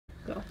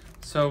Go.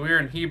 So we're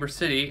in Heber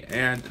City,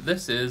 and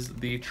this is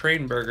the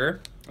train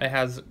burger. It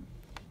has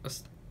a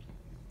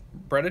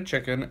breaded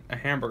chicken, a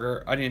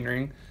hamburger, onion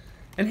ring,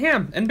 and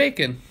ham and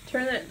bacon.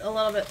 Turn it a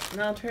little bit.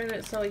 Now turn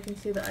it so we can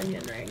see the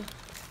onion ring.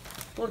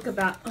 Look at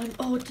that.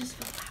 Oh, it just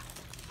fell out.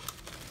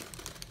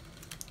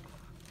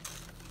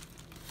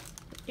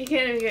 You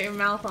can't even get your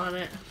mouth on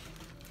it.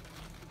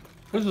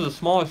 This is the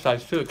smallest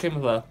size too. It came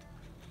with a.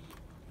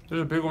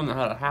 There's a big one that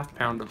had a half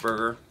pound of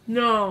burger.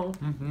 No.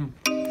 Mm-hmm.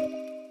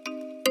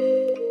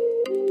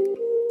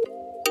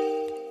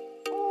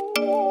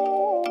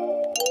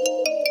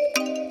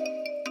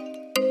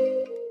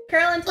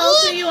 Carolyn, tell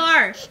us who you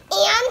are.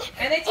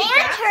 And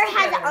her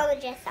has an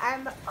orange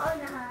arm.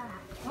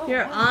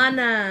 You're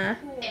Anna.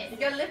 You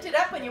gotta lift it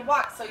up when you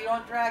walk so you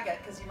don't drag it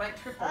because you might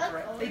trip over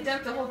it. They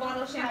dumped a whole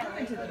bottle of shampoo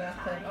into the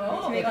bathtub.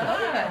 Oh, to make it look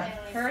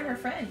good. Her and her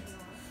friends.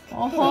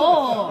 Oh.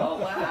 Oh,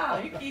 wow.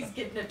 Yuki's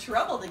getting in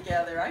trouble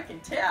together, I can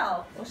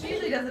tell. Well, she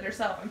usually does it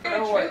herself. I'm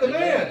pretty sure you put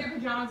your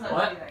pajamas on.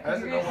 What?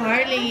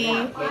 Harley,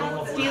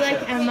 do you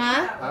like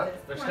Emma?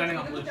 They're standing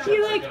on blue. Do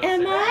you like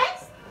Emma?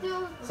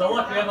 So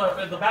look, we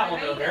have the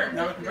Batmobile here.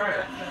 Now we can drive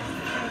it.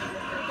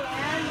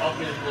 I'll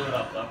just blew it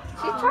up though.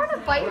 She's trying to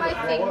bite my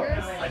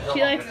fingers.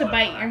 She likes to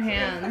bite your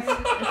hands.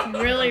 It's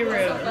really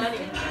rude.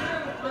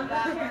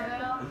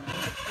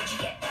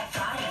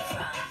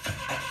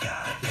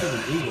 This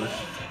is English.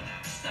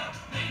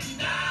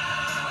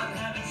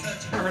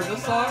 Ever heard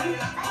this song?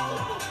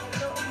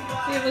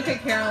 See, look at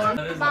Carolyn.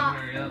 That is on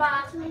here, yeah. You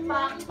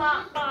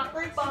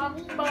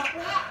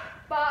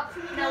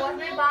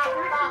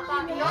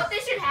know what they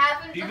should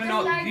have? Do you even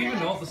know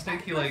what the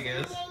stinky leg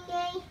is?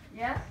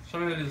 Yeah. Show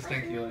me how to do the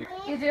stinky leg.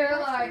 You do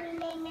like.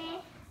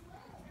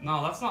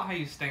 No, that's not how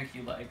you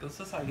stinky leg. This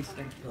is how you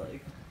stinky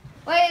leg.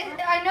 Wait,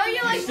 I know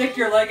you like. You stick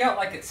your leg out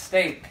like it's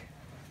steak.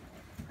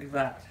 Like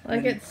that.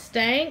 Like it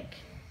stank?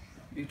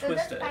 You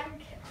twist it.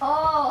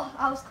 Oh,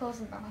 I was close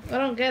enough. I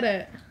don't get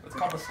it. It's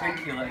called a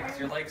stinky leg.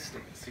 Your leg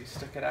stinks, so you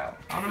stick it out.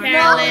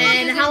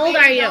 Carolyn, how old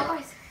are you?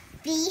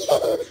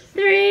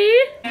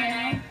 3.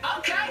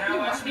 Now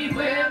watch me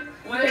whip,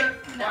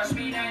 watch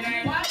me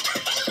nay.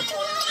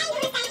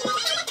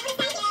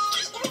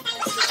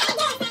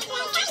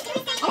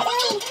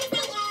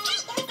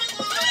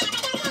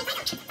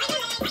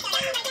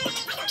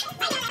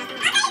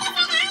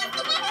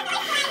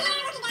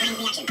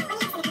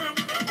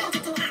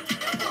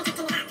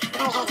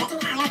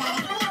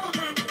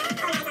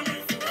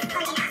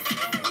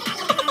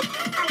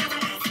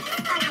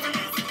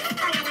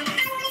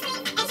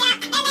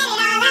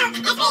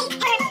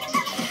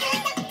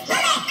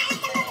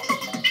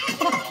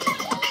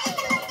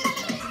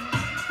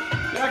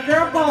 Yeah,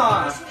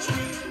 Grandpa!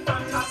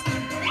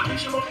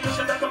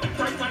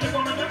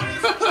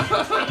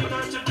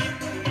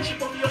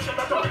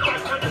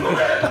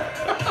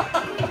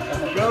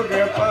 Go,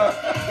 Grandpa.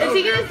 Is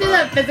he gonna do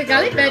that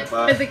physically fit?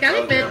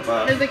 Physically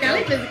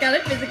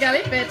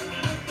fit.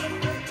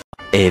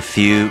 A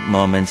few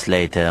moments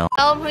later.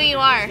 Tell him who you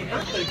are.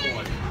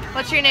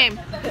 What's your name?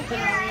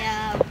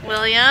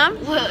 William.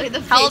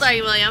 How old are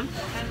you, William?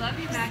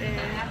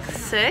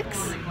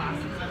 6.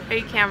 Are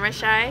you camera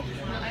shy?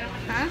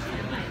 Huh?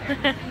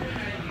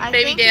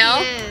 Baby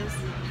Dale?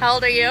 How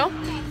old are you?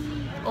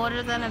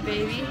 Older than a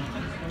baby.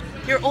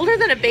 You're older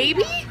than a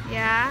baby?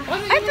 Yeah.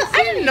 I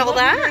didn't know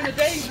that.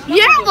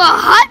 You're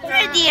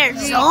 100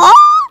 years old?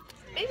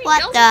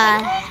 What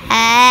the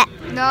heck?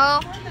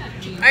 No.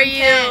 Are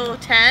you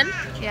 10?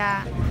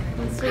 Yeah.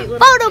 Sweet little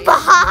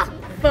Photobomb.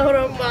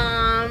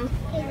 Photobomb.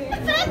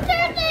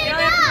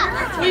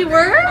 We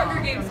were?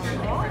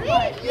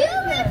 You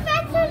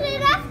infected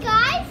enough,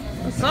 guys.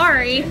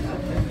 Sorry.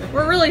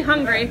 We're really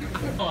hungry.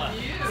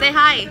 Say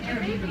hi.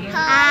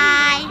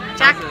 Hi.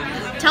 Jack,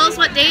 tell us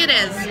what day it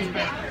is.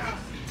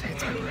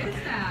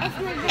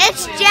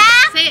 It's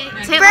Jack's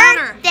Say it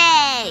louder.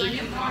 birthday.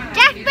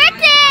 Jack's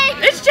birthday.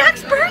 It's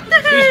Jack's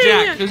birthday. Who's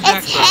Jack? Who's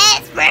Jack? It's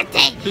his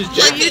birthday. Who's He's,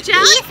 Jack? Are you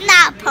Jack? He's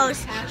not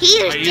post. He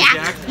Are is you Jack,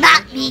 Jack?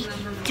 not me.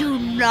 Do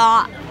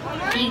not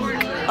think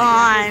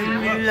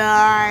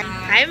online.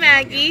 Hi,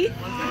 Maggie.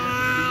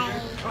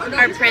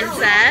 Our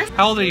princess.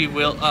 How old are you,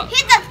 Will?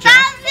 He's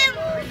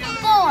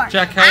 1,004.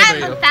 Jack, how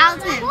old are you? I'm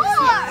 1,004.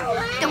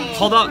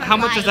 Hold on. How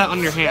much is that on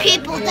your hand?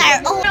 People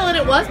that are old. Carolyn,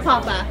 it was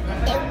Papa.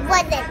 It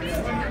wasn't.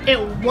 It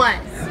was.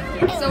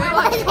 So we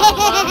watched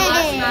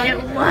It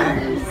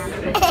was.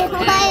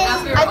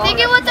 I think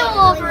it was a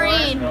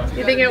Wolverine.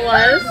 You think it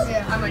was?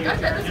 I'm like, I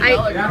bet this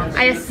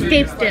I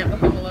escaped him.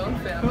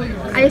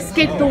 I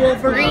escaped the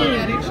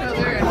Wolverine. each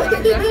other and I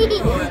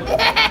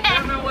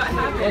don't know what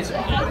happened.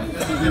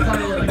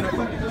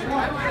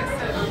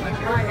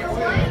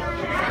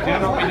 Do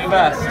what we do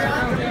best.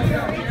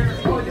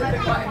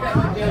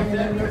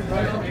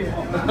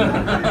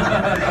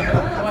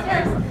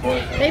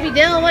 Baby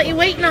Dale, what you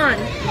waiting on?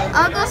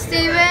 Uncle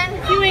Steven.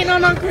 You waiting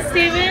on Uncle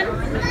Steven?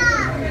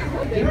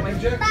 Emma,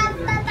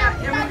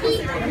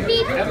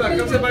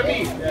 come sit by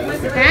me.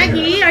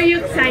 Maggie, are you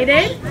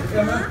excited?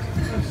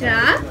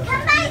 Yeah?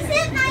 Come by,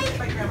 sit by.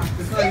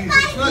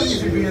 It's not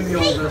easy being the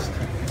oldest.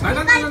 I'm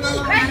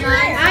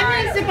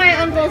gonna sit by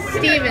Uncle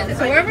Steven.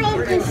 So wherever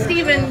Uncle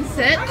Steven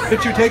sits.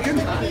 Picture taken?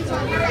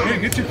 Here,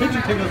 get your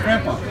picture taken with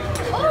Grandpa.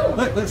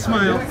 Let's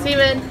smile.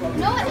 Steven,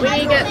 we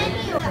need to get.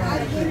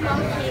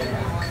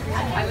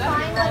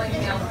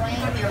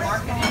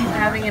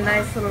 Having a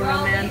nice little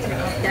romantic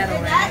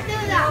getaway.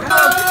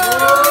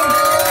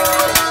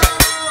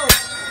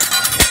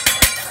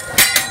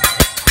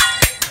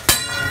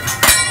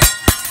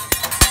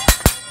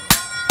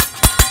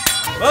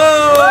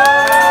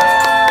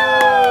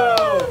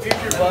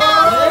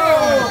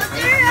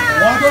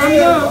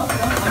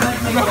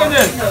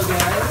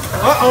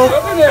 Uh-oh.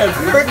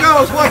 Here it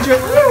goes. Watch it.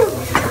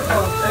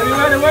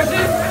 Everybody watch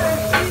it?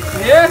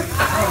 Yeah?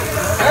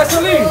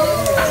 Gasoline.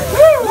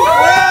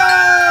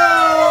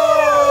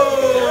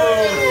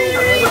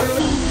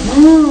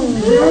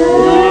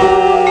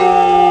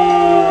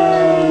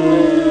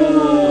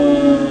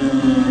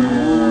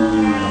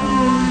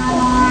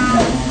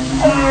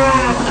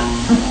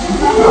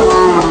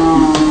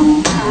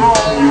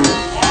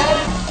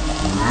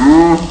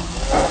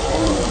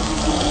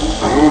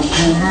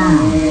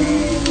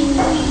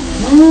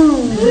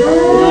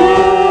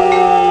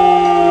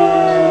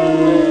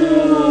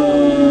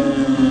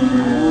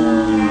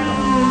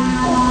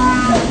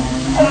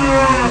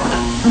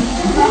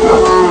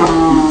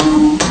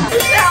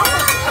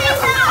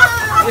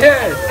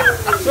 Yes,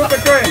 super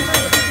train.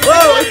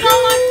 Whoa,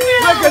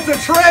 look, it's a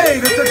train.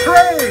 It's a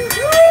train.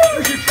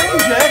 There's your train,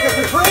 Jack. It's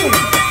a train.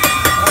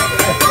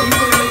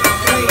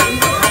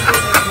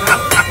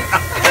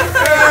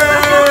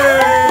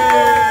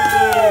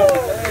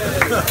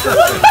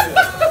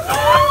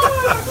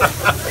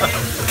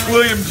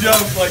 William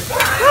jumps like.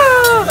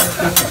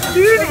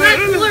 Dude, is that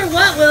cool or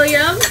what,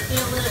 William?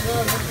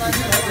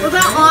 Was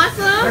that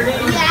awesome?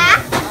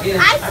 Yeah.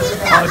 I see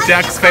that. Oh,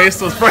 Jack's face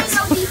was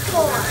priceless.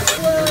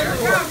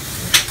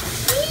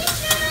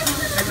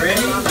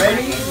 Ready?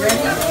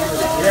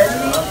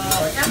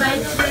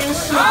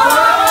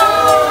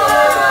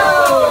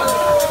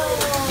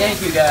 Thank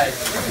you guys.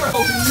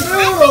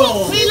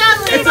 We love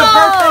It's a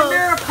birthday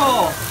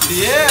miracle.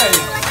 Yeah.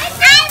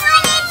 I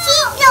want a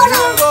cheese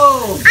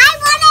noodle. I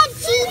want a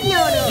cheese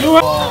noodle.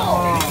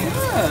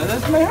 Yeah,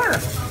 that's my hair.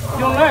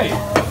 You don't like it?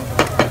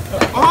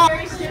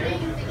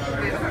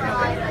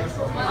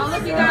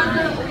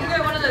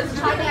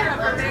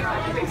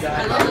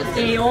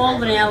 The all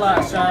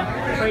vanilla, so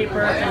free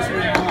purchase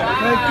vanilla.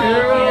 Thank you.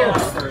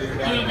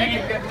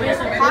 Where's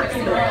the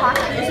pocket?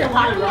 It's a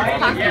hot, right?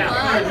 Yeah.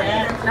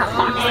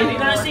 And we're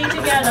gonna sing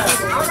together.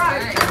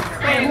 Alright.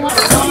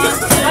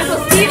 Uncle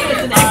Steve is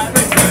an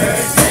expert.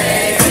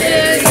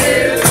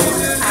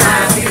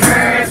 Happy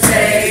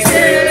birthday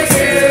to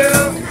you.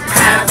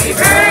 Happy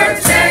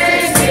birthday,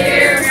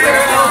 dear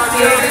girl.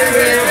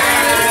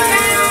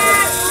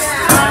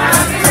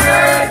 Happy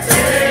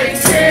birthday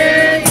to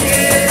you.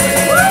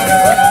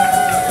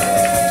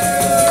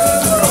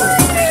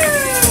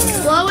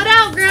 Blow it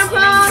out,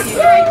 Grandpa.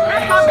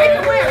 Grandpa, make a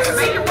wish.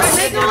 Make a wish.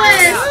 Make a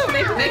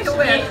wish. Make a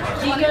wish.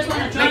 Do you guys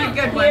want to try Make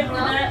a good one. with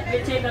that? We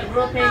take a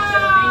group picture of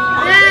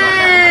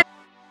Yay!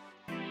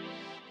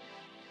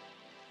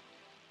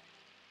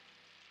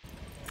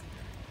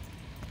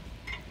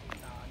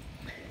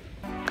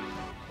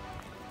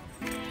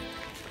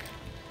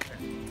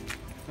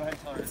 Go ahead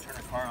and tell her to turn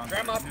her car on.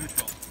 Grandma,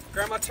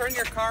 Grandma, turn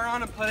your car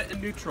on and put it in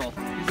neutral.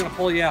 He's gonna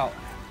pull you out.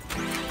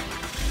 Can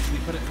you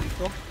put it in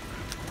neutral?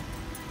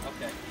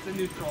 Okay, it's in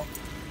neutral.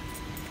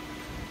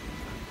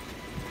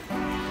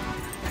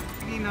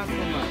 Not so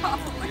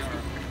much.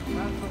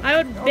 I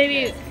would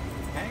maybe.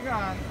 Hang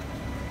on.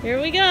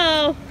 Here we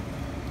go.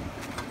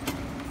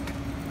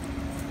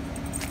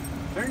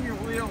 Turn your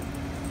wheel.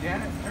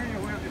 Janet, turn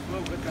your wheel just a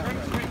little bit down.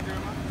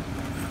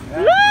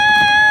 Woo!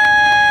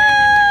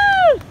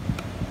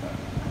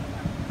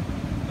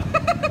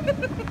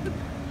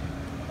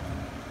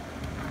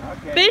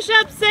 Okay.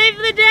 Bishop, save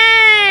the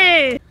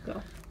day!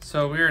 Go.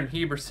 So we're in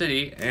Heber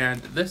City,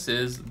 and this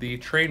is the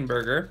train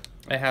burger.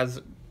 It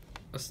has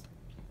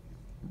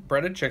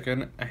breaded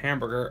chicken, a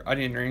hamburger,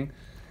 onion ring,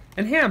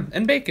 and ham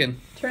and bacon.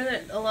 Turn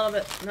it a little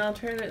bit. Now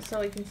turn it so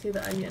we can see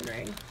the onion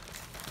ring.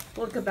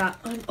 Look at that.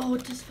 Oh,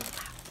 it just fell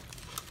out.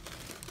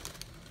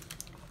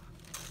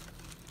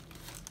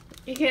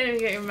 You can't even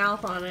get your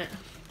mouth on it.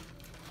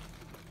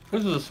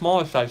 This is the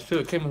smallest size too.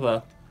 It came with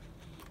a.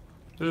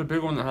 There's a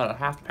big one that had a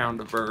half pound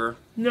of burger.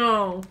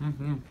 No.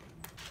 Mm-hmm.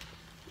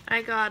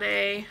 I got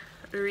a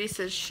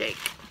Reese's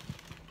shake.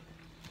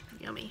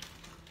 Yummy.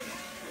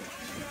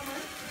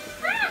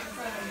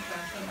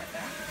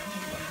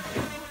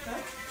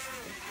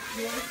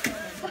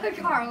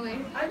 Carly.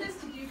 I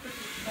listed you for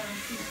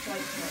Steve's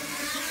flight.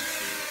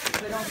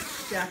 They don't.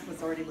 Jack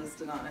was already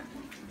listed on it.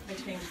 I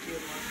changed you.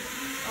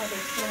 Oh,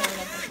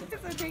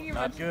 there's still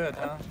Not good,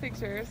 huh?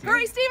 pictures.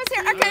 Hurry, Steve is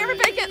here. Okay,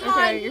 everybody get in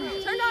line.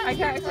 Turn on.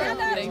 Okay, Turn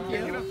on. thank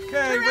you.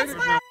 Okay, ready?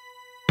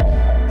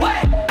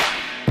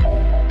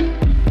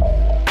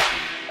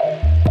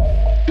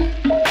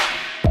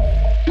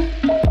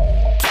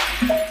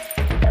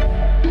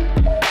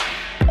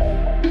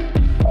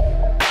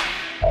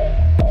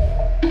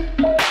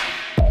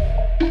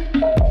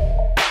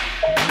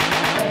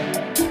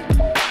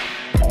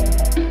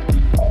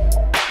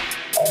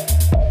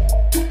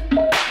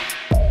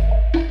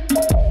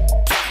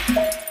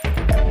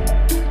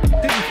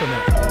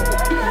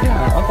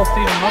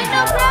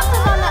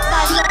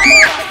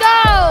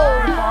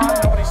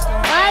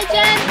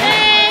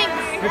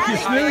 If you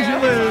snooze, you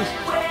lose.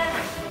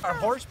 Our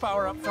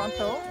horsepower up front,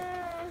 though.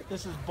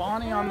 This is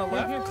Bonnie on the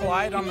left,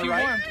 Clyde on the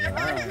right.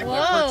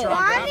 Whoa.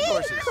 Bonnie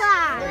and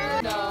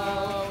Clyde.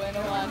 Go in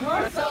a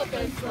one-horse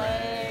open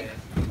sleigh.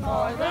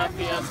 O'er the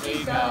fields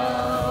we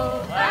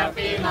go,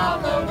 laughing all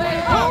the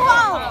way.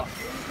 Whoa.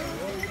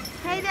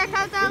 Hey, there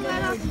comes our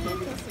little...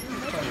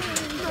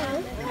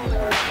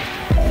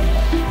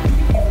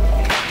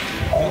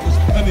 That was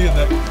funny in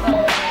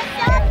that.